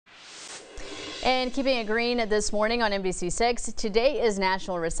And keeping it green this morning on NBC6, today is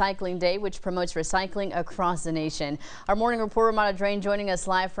National Recycling Day, which promotes recycling across the nation. Our morning reporter, Mata Drain, joining us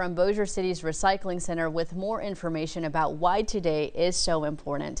live from Bossier City's Recycling Center with more information about why today is so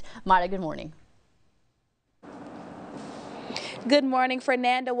important. Mata, good morning. Good morning,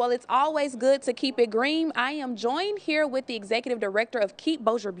 Fernanda. Well, it's always good to keep it green. I am joined here with the executive director of Keep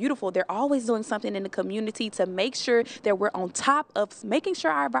Bossier Beautiful. They're always doing something in the community to make sure that we're on top of making sure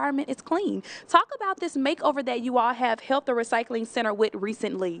our environment is clean. Talk about this makeover that you all have helped the recycling center with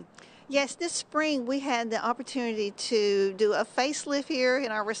recently. Yes, this spring we had the opportunity to do a facelift here in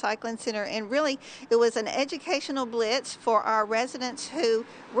our recycling center, and really it was an educational blitz for our residents who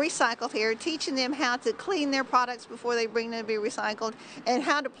recycle here, teaching them how to clean their products before they bring them to be recycled and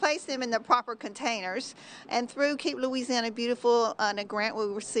how to place them in the proper containers. And through Keep Louisiana Beautiful and a grant we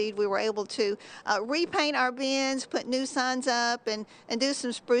received, we were able to repaint our bins, put new signs up, and do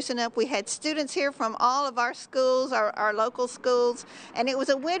some sprucing up. We had students here from all of our schools, our local schools, and it was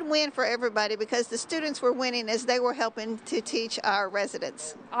a win-win for everybody because the students were winning as they were helping to teach our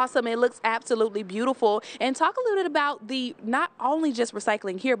residents. Awesome. It looks absolutely beautiful. And talk a little bit about the not only just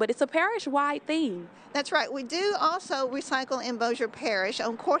recycling here, but it's a parish-wide theme. That's right. We do also recycle in Bossier Parish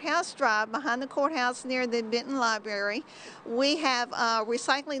on Courthouse Drive behind the courthouse near the Benton Library. We have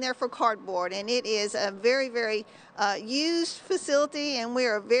recycling there for cardboard, and it is a very, very used facility, and we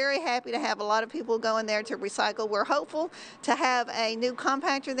are very happy to have a lot of people going there to recycle. We're hopeful to have a new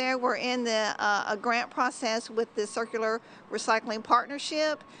compactor there. We're in the a grant process with the Circular Recycling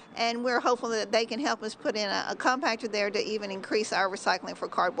Partnership, and we're hopeful that they can help us put in a compactor there to even increase our recycling for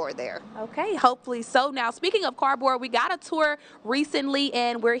cardboard there. Okay, hopefully so. Now, speaking of cardboard, we got a tour recently,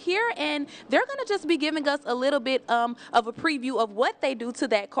 and we're here, and they're going to just be giving us a little bit of a preview of what they do to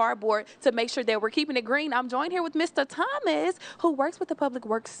that cardboard to make sure that we're keeping it green. I'm joined here with Mr. Thomas, who works with the Public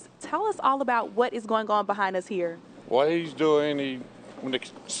Works. Tell us all about what is going on behind us here. What he's doing, when the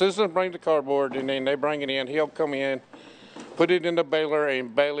citizens bring the cardboard and then they bring it in, he'll come in, put it in the baler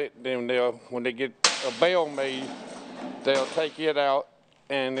and bale it. Then when they get a bale made, they'll take it out,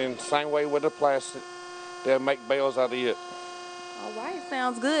 and then same way with the plastic, they'll make bales out of it. All right,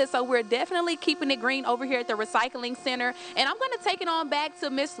 sounds good. So we're definitely keeping it green over here at the recycling center. And I'm going to take it on back to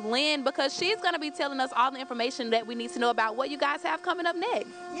Miss Lynn because she's going to be telling us all the information that we need to know about what you guys have coming up next.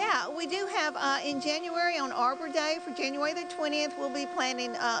 Yeah, we do have in January on Arbor Day, for January the 20th, we'll be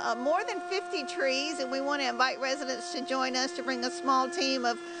planting more than 50 trees, and we want to invite residents to join us to bring a small team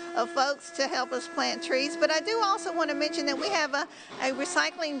of folks to help us plant trees. But I do also want to mention that we have a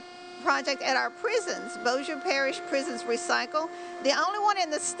recycling project at our prisons. Bossier Parish Prisons Recycle, the only one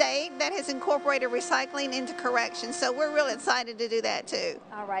in the state that has incorporated recycling into corrections. So we're really excited to do that too.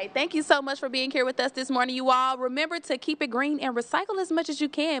 All right, thank you so much for being here with us this morning, you all. Remember to keep it green and recycle as much as you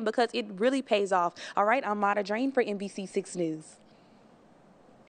can because it really pays off. All right, I'm Mata Drain for NBC6 News.